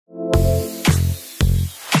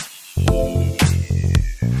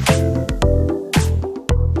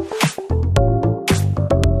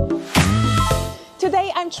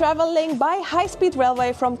traveling by high-speed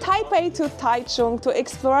railway from Taipei to Taichung to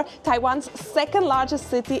explore Taiwan's second largest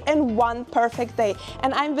city in one perfect day.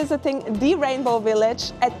 And I'm visiting the Rainbow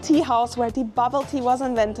Village, a tea house where the bubble tea was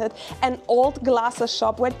invented, an old glasses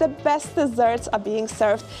shop where the best desserts are being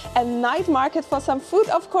served, a night market for some food,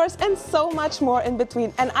 of course, and so much more in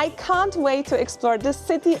between. And I can't wait to explore this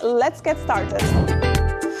city. Let's get started.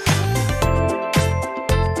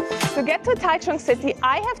 To get to Taichung City,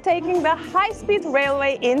 I have taken the high-speed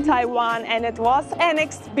railway in Taiwan, and it was an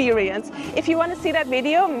experience. If you want to see that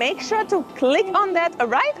video, make sure to click on that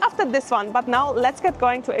right after this one. But now let's get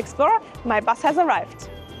going to explore. My bus has arrived.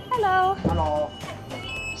 Hello. Hello.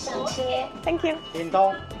 Thank you.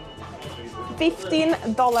 Indulge.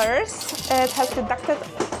 $15. It has deducted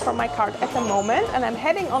from my card at the moment, and I'm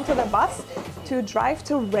heading onto the bus to drive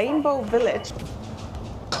to Rainbow Village.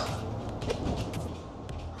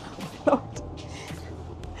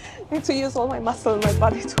 I need to use all my muscle in my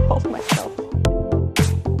body to hold myself.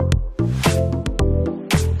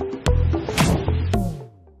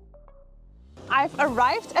 I've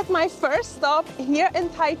arrived at my first stop here in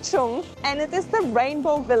Taichung, and it is the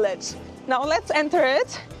Rainbow Village. Now let's enter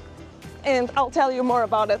it, and I'll tell you more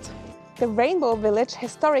about it. The Rainbow Village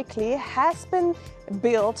historically has been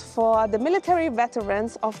built for the military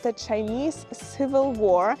veterans of the Chinese Civil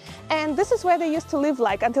War, and this is where they used to live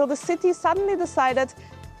until the city suddenly decided,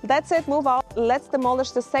 that's it, move out, let's demolish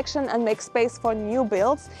this section and make space for new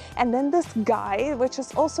builds. And then this guy, which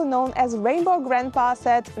is also known as Rainbow Grandpa,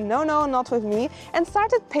 said, no, not with me, and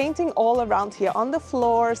started painting all around here, on the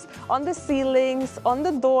floors, on the ceilings, on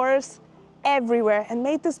the doors, everywhere, and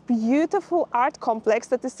made this beautiful art complex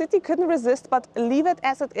that the city couldn't resist but leave it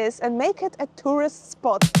as it is and make it a tourist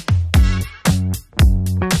spot.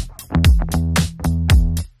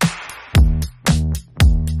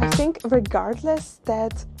 I think regardless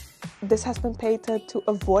that this has been painted to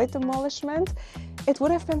avoid demolishment, it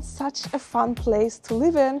would have been such a fun place to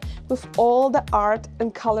live in with all the art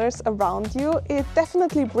and colors around you. It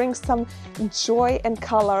definitely brings some joy and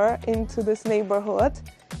color into this neighborhood.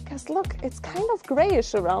 Because look, it's kind of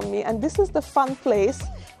grayish around me, and this is the fun place,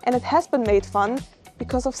 and it has been made fun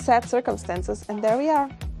because of sad circumstances. And there we are,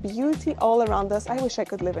 beauty all around us. I wish I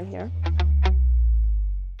could live in here.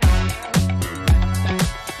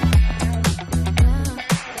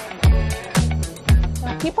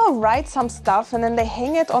 People write some stuff and then they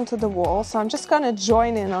hang it onto the wall, so I'm just gonna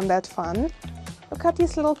join in on that fun. Look at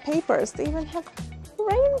these little papers, they even have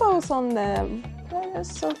rainbows on them. That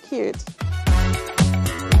is so cute.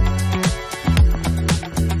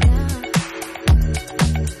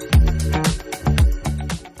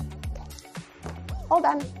 All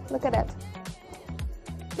done, look at that.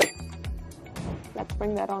 Let's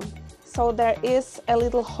bring that on. So there is a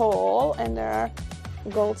little hole and there are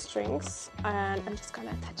gold strings, and I'm just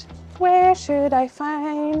gonna attach it. Where should I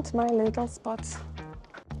find my little spot?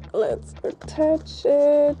 Let's attach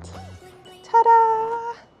it.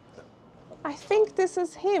 Ta-da! I think this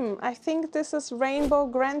is him. I think this is Rainbow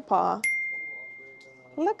Grandpa.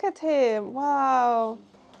 Look at him, wow.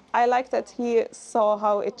 I like that he saw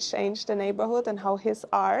how it changed the neighborhood and how his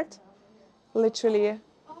art literally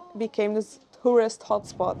became this tourist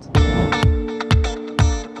hotspot.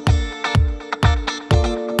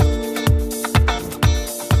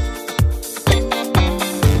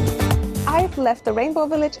 I've left the Rainbow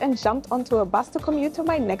Village and jumped onto a bus to commute to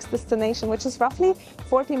my next destination, which is roughly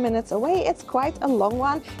 40 minutes away. It's quite a long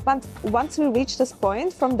one, but once we reach this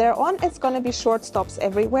point, from there on, it's going to be short stops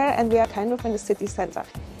everywhere, and we are kind of in the city center.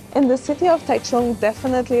 In the city of Taichung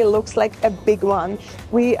definitely looks like a big one.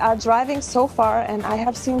 We are driving so far and I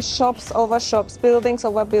have seen shops over shops, buildings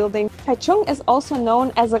over buildings. Taichung is also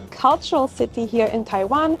known as a cultural city here in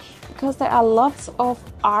Taiwan because there are lots of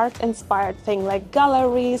art-inspired things like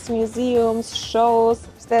galleries, museums, shows.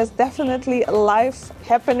 There's definitely life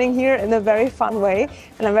happening here in a very fun way,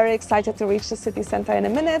 and I'm very excited to reach the city center in a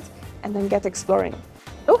minute and then get exploring.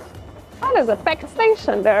 Oof, oh, there's a packed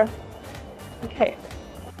station there. Okay.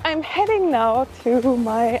 I'm heading now to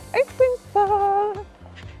my ice cream spot.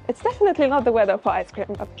 It's definitely not the weather for ice cream,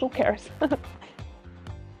 but who cares?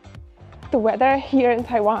 The weather here in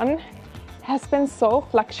Taiwan has been so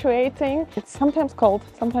fluctuating. It's sometimes cold,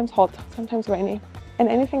 sometimes hot, sometimes rainy, and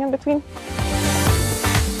anything in between.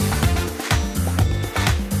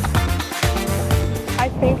 I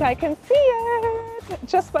think I can see it!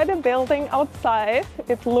 Just by the building outside.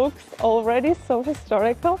 It looks already so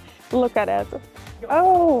historical. Look at it.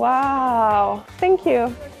 Oh, wow. Thank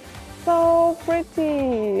you. So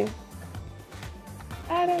pretty.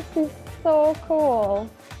 That is so cool.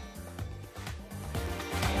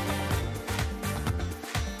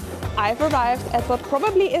 I've arrived at what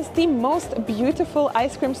probably is the most beautiful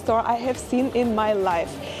ice cream store I have seen in my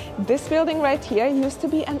life. This building right here used to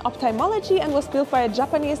be an ophthalmology and was built by a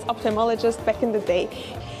Japanese ophthalmologist back in the day.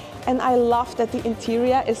 And I love that the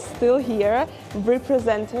interior is still here,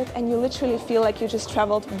 represented, and you literally feel like you just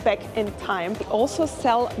traveled back in time. They also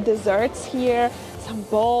sell desserts here, some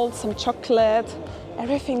balls, some chocolate.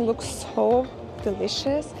 Everything looks so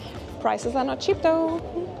delicious. Prices are not cheap though.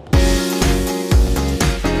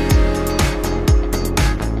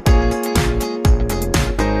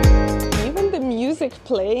 Even the music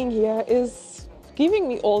playing here is giving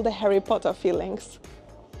me all the Harry Potter feelings.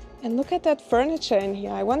 And look at that furniture in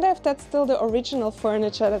here. I wonder if that's still the original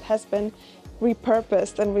furniture that has been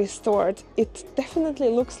repurposed and restored. It definitely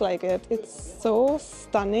looks like it. It's so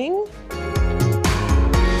stunning.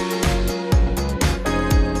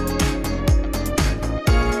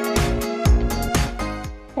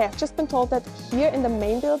 Okay, I've just been told that here in the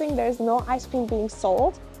main building there is no ice cream being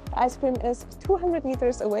sold. The ice cream is 200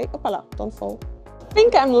 meters away. Opala, don't fall. I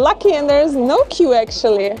think I'm lucky and there is no queue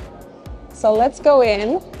actually. So let's go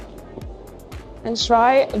in and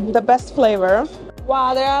try the best flavor.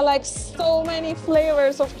 Wow, there are like so many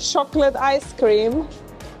flavors of chocolate ice cream,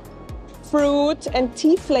 fruit and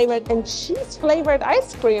tea flavored and cheese flavored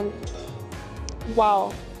ice cream.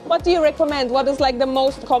 Wow. What do you recommend? What is like the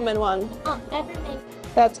most common one? Oh, everything.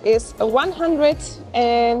 That is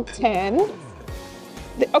 110.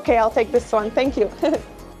 Okay, I'll take this one. Thank you.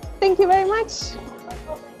 Thank you very much.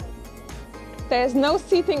 There's no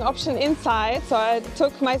seating option inside, so I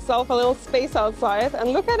took myself a little space outside.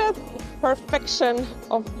 And look at it, perfection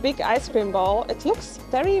of big ice cream ball. It looks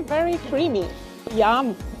very, very creamy.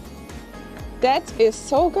 Yum. That is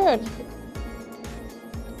so good.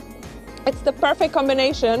 It's the perfect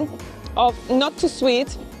combination of not too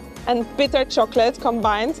sweet and bitter chocolate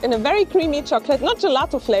combined in a very creamy chocolate, not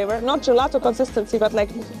gelato flavor, not gelato consistency, but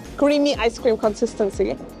like creamy ice cream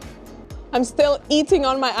consistency. I'm still eating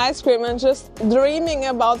on my ice cream and just dreaming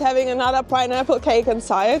about having another pineapple cake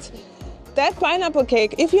inside. That pineapple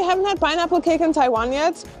cake, if you haven't had pineapple cake in Taiwan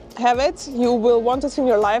yet, have it. You will want it in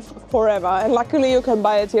your life forever. And luckily you can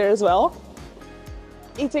buy it here as well.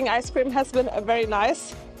 Eating ice cream has been very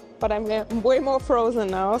nice, but I'm way more frozen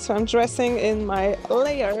now, so I'm dressing in my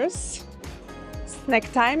layers. Snack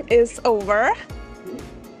time is over.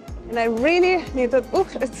 And I really need it. Ooh,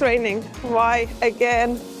 it's raining. Why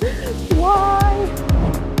again? Why?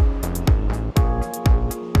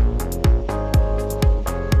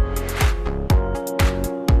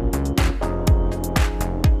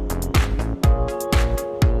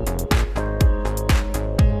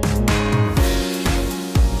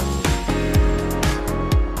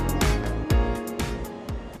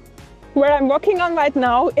 Where I'm walking on right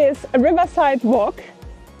now is a riverside walk.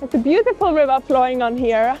 It's a beautiful river flowing on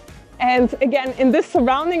here. And again, in this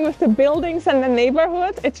surrounding with the buildings and the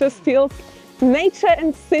neighborhood, it just feels nature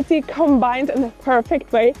and city combined in a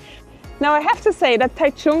perfect way. Now I have to say that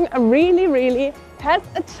Taichung really has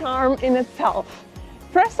a charm in itself.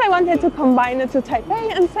 First I wanted to combine it to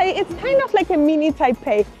Taipei and say it's kind of like a mini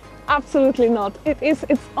Taipei. Absolutely not. It is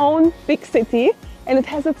its own big city and it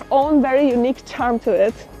has its own very unique charm to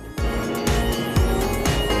it.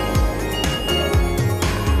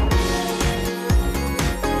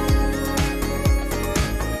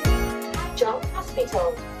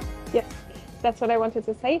 Yes, that's what I wanted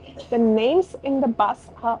to say. The names in the bus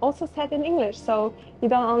are also said in English, so you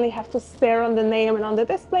don't only have to stare on the name and on the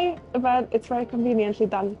display, but it's very conveniently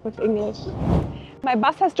done with English. My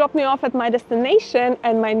bus has dropped me off at my destination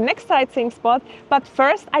and my next sightseeing spot, but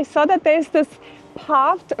first I saw that there's this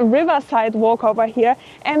paved riverside walk over here,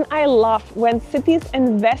 and I love when cities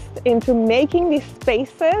invest into making these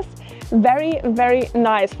spaces very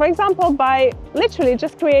nice. For example, by literally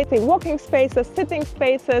just creating walking spaces, sitting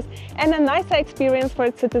spaces, and a nicer experience for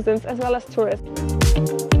its citizens as well as tourists.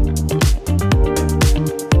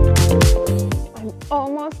 I'm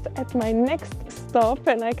almost at my next stop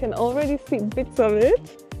and I can already see bits of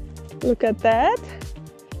it. Look at that.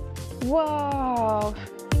 Wow.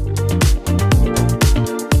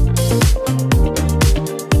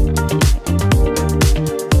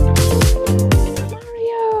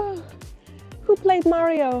 Who played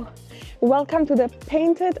Mario? Welcome to the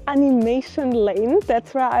painted animation lane.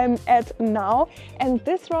 That's where I'm at now. And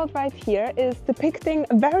this road right here is depicting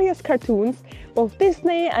various cartoons, both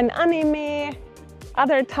Disney and anime,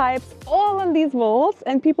 other types, all on these walls,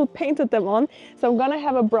 and people painted them on. So I'm gonna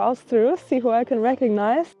have a browse through, see who I can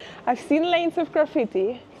recognize. I've seen lanes of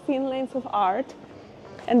graffiti, seen lanes of art,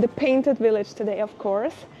 and the painted village today, of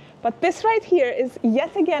course. But this right here is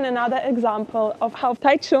yet again another example of how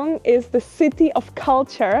Taichung is the city of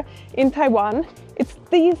culture in Taiwan. It's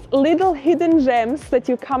these little hidden gems that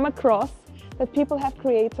you come across that people have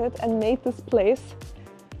created and made this place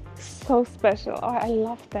so special. Oh, I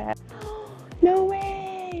love that. No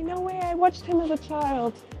way, no way. I watched him as a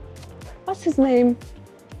child. What's his name?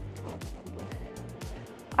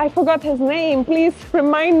 I forgot his name. Please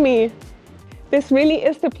remind me. This really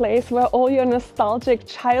is the place where all your nostalgic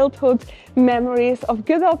childhood memories of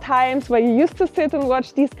good old times where you used to sit and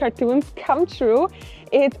watch these cartoons come true.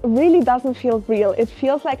 It really doesn't feel real. It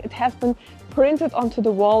feels like it has been printed onto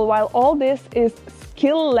the wall, while all this is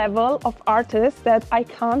skill level of artists that I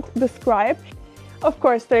can't describe. Of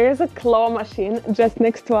course, there is a claw machine just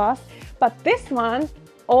next to us, but this one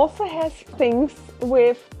also has things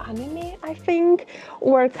with anime, I think,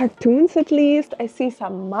 or cartoons at least. I see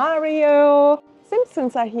some Mario.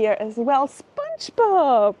 Simpsons are here as well.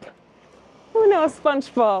 SpongeBob! Who knows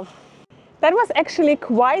SpongeBob? That was actually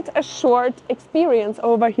quite a short experience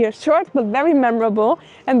over here. Short, but very memorable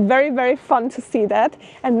and very, very fun to see that.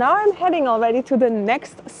 And now I'm heading already to the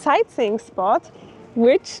next sightseeing spot,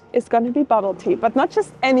 which is going to be bubble tea. But not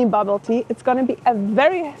just any bubble tea, it's going to be a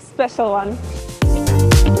very special one.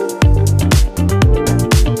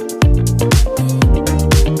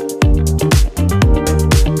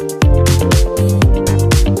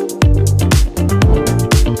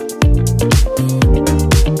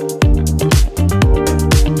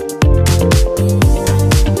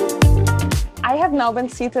 Now been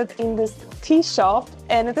seated in this tea shop,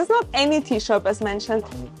 and it is not any tea shop as mentioned.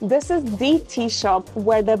 This is the tea shop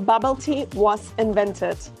where the bubble tea was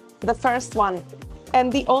invented, the first one.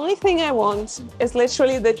 And the only thing I want is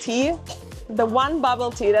literally the tea, the one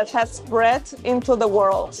bubble tea that has spread into the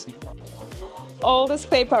world. All this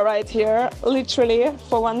paper right here, literally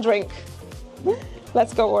for one drink.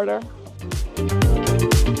 Let's go order.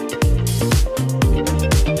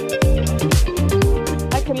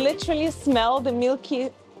 I can literally smell the milky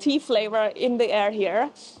tea flavor in the air here.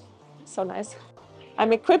 So nice.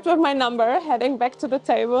 I'm equipped with my number, heading back to the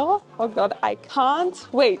table. Oh God, I can't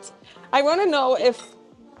wait. I want to know if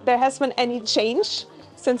there has been any change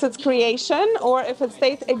since its creation or if it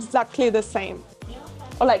stayed exactly the same.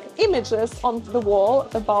 Or like images on the wall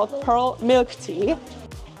about pearl milk tea.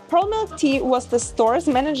 Pearl milk tea was the store's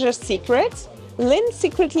manager's secret. Lynn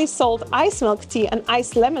secretly sold ice milk tea and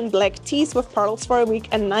ice lemon black teas with pearls for a week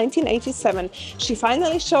in 1987. She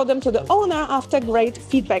finally showed them to the owner after great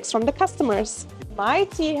feedbacks from the customers. My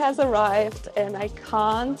tea has arrived and I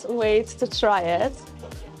can't wait to try it.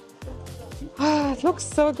 It looks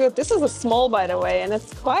so good. This is a small, by the way, and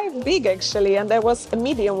it's quite big actually, and there was a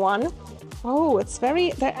medium one. Oh,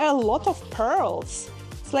 there are a lot of pearls.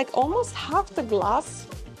 It's like almost half the glass,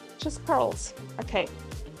 just pearls. Okay.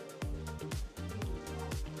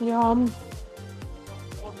 Yum.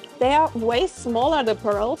 They are way smaller, the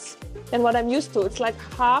pearls, than what I'm used to. It's like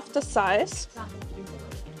half the size.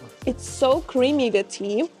 It's so creamy, the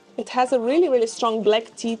tea. It has a really, really strong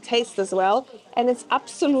black tea taste as well. And it's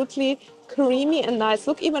absolutely creamy and nice.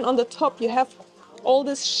 Look, even on the top, you have all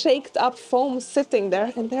this shaked up foam sitting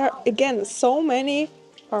there. And there are, again, so many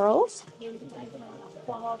pearls.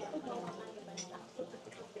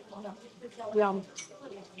 Yum.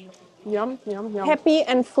 Yum, yum, yum. Happy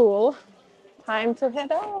and full. Time to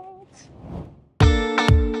head out.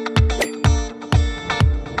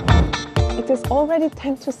 It is already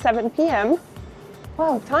 10 to 7 p.m.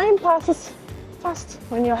 Wow, time passes fast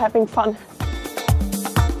when you're having fun.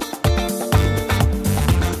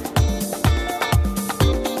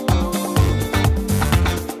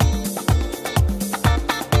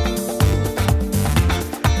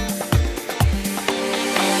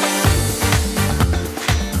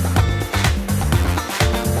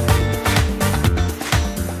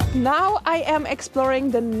 Now I am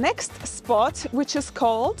exploring the next spot, which is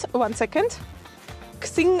called, one second,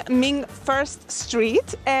 Jingming First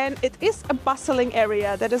Street, and it is a bustling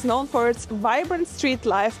area that is known for its vibrant street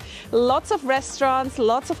life, lots of restaurants,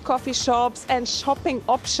 lots of coffee shops and shopping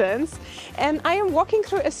options. And I am walking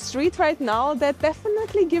through a street right now that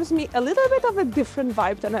definitely gives me a little bit of a different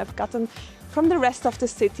vibe than I've gotten from the rest of the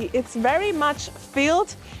city. It's very much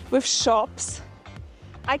filled with shops.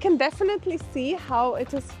 I can definitely see how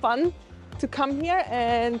it is fun to come here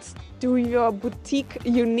and do your boutique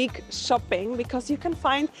unique shopping, because you can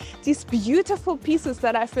find these beautiful pieces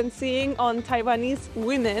that I've been seeing on Taiwanese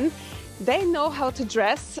women. They know how to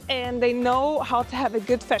dress and they know how to have a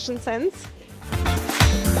good fashion sense.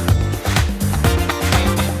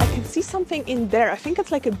 I can see something in there. I think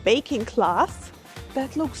it's like a baking class.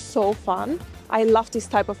 That looks so fun. I love these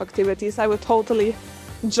type of activities. I would totally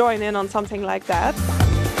join in on something like that.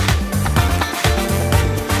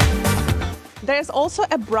 There's also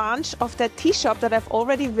a branch of that tea shop that I've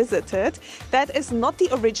already visited that is not the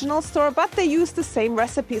original store, but they use the same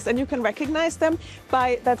recipes, and you can recognize them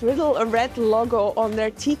by that little red logo on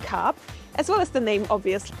their teacup, as well as the name,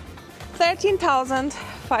 obviously.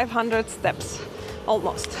 13,500 steps,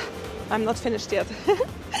 almost. I'm not finished yet.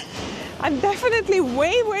 I'm definitely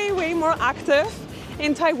way more active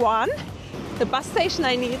in Taiwan. The bus station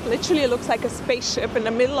I need literally looks like a spaceship in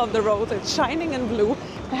the middle of the road. It's shining in blue.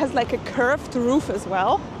 It has like a curved roof as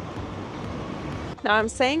well. Now I'm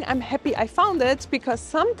saying I'm happy I found it because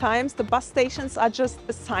sometimes the bus stations are just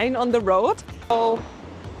a sign on the road. So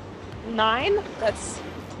 9, that's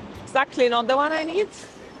exactly not the one I need.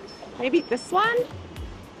 Maybe this one?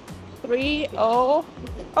 30. Oh,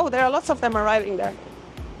 there are lots of them arriving there.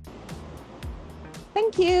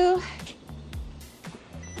 Thank you.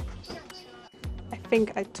 I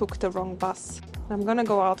think I took the wrong bus. I'm gonna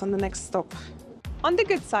go out on the next stop. On the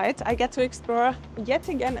good side, I get to explore yet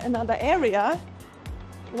again another area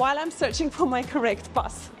while I'm searching for my correct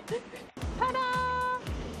bus. Ta-da!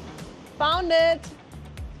 Found it!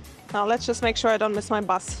 Now let's just make sure I don't miss my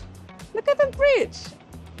bus. Look at the bridge!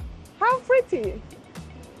 How pretty!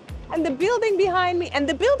 And the building behind me, and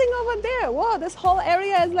the building over there. Whoa, this whole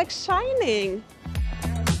area is like shining.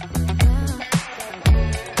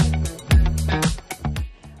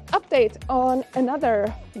 Update on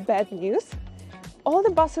another bad news. All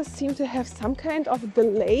the buses seem to have some kind of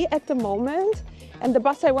delay at the moment, and the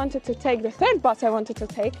bus I wanted to take, the third bus I wanted to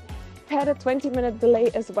take, had a 20-minute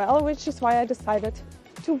delay as well, which is why I decided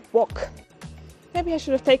to walk. Maybe I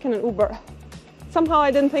should have taken an Uber. Somehow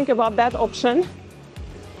I didn't think about that option.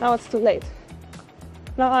 Now it's too late.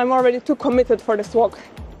 Now I'm already too committed for this walk.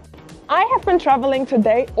 I have been traveling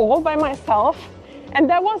today all by myself, and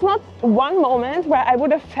there was not one moment where I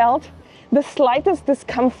would have felt the slightest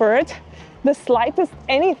discomfort, the slightest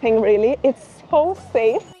anything really. It's so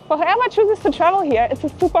safe. For whoever chooses to travel here, it's a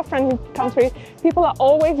super friendly country. People are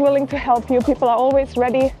always willing to help you. People are always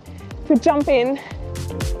ready to jump in.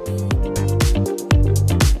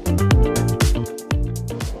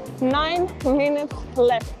 Nine minutes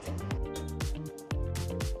left.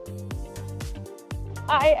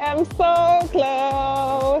 I am so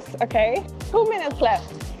close. Okay, 2 minutes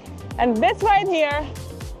left. And this right here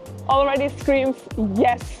already screams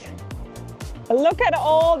yes. Look at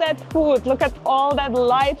all that food. Look at all that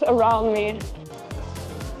light around me.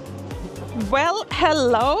 Well,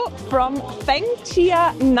 hello from Feng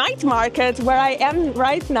Chia Night Market, where I am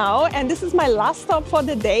right now, and this is my last stop for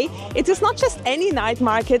the day. It is not just any night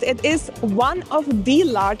market, it is one of the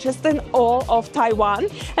largest in all of Taiwan,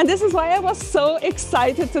 and this is why I was so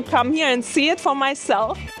excited to come here and see it for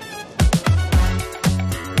myself.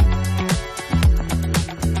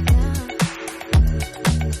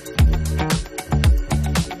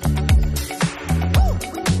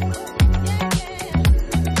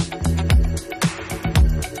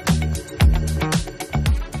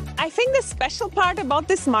 The special part about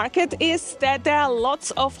this market is that there are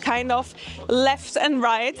lots of kind of left and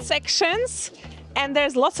right sections, and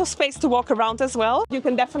there's lots of space to walk around as well. You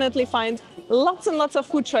can definitely find lots and lots of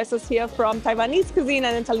food choices here, from Taiwanese cuisine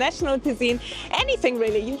and international cuisine, anything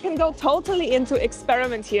really. You can go totally into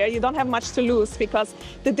experiment here. You don't have much to lose because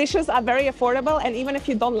the dishes are very affordable, and even if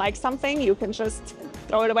you don't like something, you can just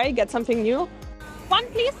throw it away, get something new. One,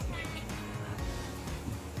 please.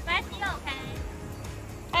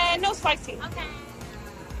 No spicy. Okay.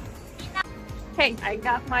 Okay, I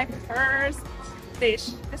got my first dish.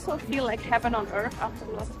 This will feel like heaven on earth after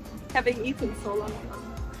not having eaten so long.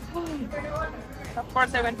 Of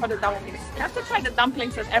course, I went for the dumplings. You have to try the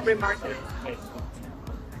dumplings at every market.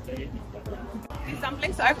 These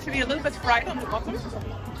dumplings are actually a little bit fried on the bottom.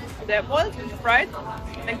 They're boiled and fried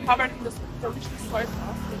and covered in this delicious soy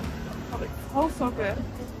sauce. Oh, so good.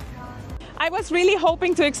 I was really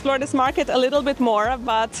hoping to explore this market a little bit more,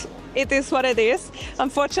 but it is what it is.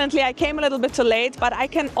 Unfortunately, I came a little bit too late, but I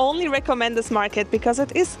can only recommend this market because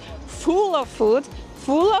it is full of food,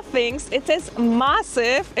 full of things. It is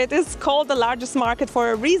massive. It is called the largest market for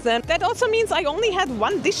a reason. That also means I only had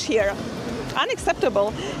one dish here.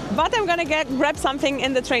 Unacceptable. But I'm gonna grab something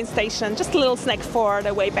in the train station, just a little snack for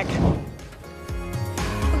the way back.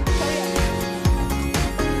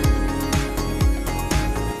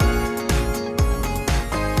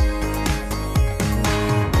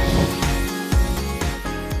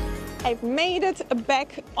 I've made it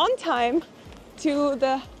back on time to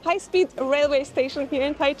the high-speed railway station here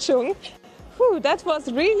in Taichung. Whew, that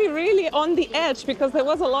was really on the edge because there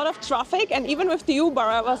was a lot of traffic, and even with the Uber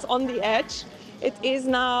I was on the edge. It is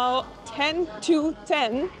now 10 to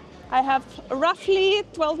 10. I have roughly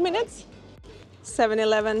 12 minutes.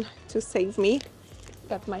 7-Eleven to save me.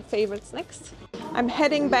 Got my favorite snacks. I'm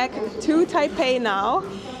heading back to Taipei now.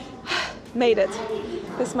 Made it.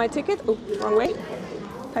 This is my ticket. Oh, wrong way.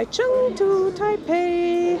 Taichung to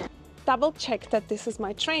Taipei. Double check that this is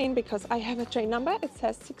my train because I have a train number. It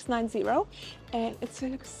says 690 and it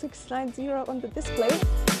says 690 on the display.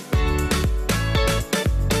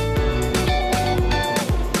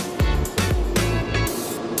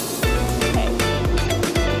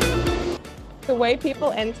 The way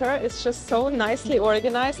people enter is just so nicely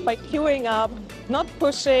organized by queuing up, not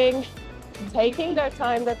pushing, taking their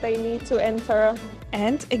time that they need to enter.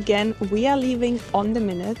 And again, we are leaving on the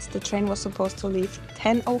minute. The train was supposed to leave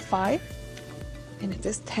 10:05 and it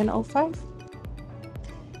is 10:05.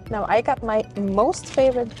 Now I got my most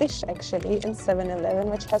favorite dish actually in 7-Eleven,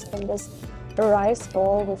 which has been this rice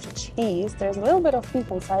bowl with cheese. There's a little bit of beef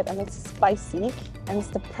inside and it's spicy and it's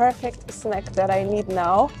the perfect snack that I need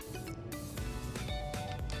now.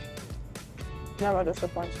 Never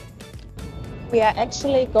disappoints. We are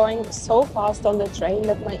actually going so fast on the train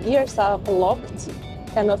that my ears are blocked,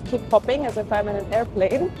 kind of keep popping as if I'm in an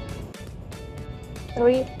airplane.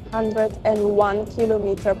 301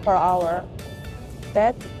 kilometers per hour.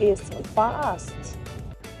 That is fast.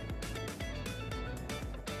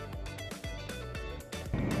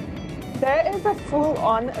 There is a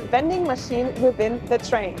full-on vending machine within the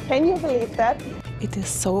train. Can you believe that? It is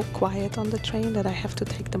so quiet on the train that I have to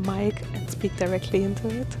take the mic and speak directly into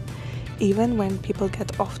it. Even when people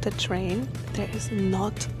get off the train, there is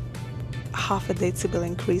not half a decibel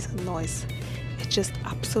increase in noise. It's just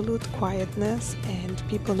absolute quietness and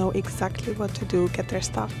people know exactly what to do, get their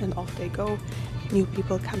stuff and off they go. New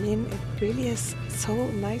people come in. It really is so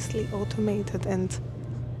nicely automated and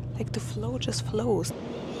like the flow just flows.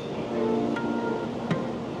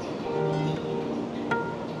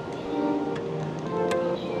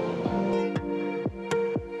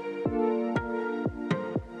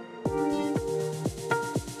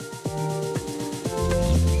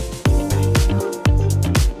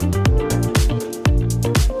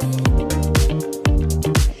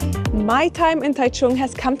 My time in Taichung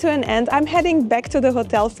has come to an end. I'm heading back to the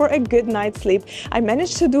hotel for a good night's sleep. I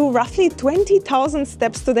managed to do roughly 20,000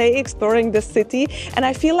 steps today exploring the city, and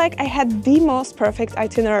I feel like I had the most perfect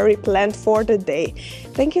itinerary planned for the day.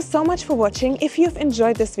 Thank you so much for watching. If you've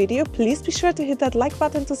enjoyed this video, please be sure to hit that like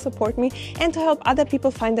button to support me and to help other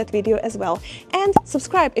people find that video as well. And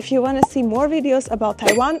subscribe if you want to see more videos about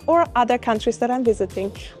Taiwan or other countries that I'm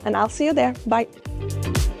visiting. And I'll see you there. Bye!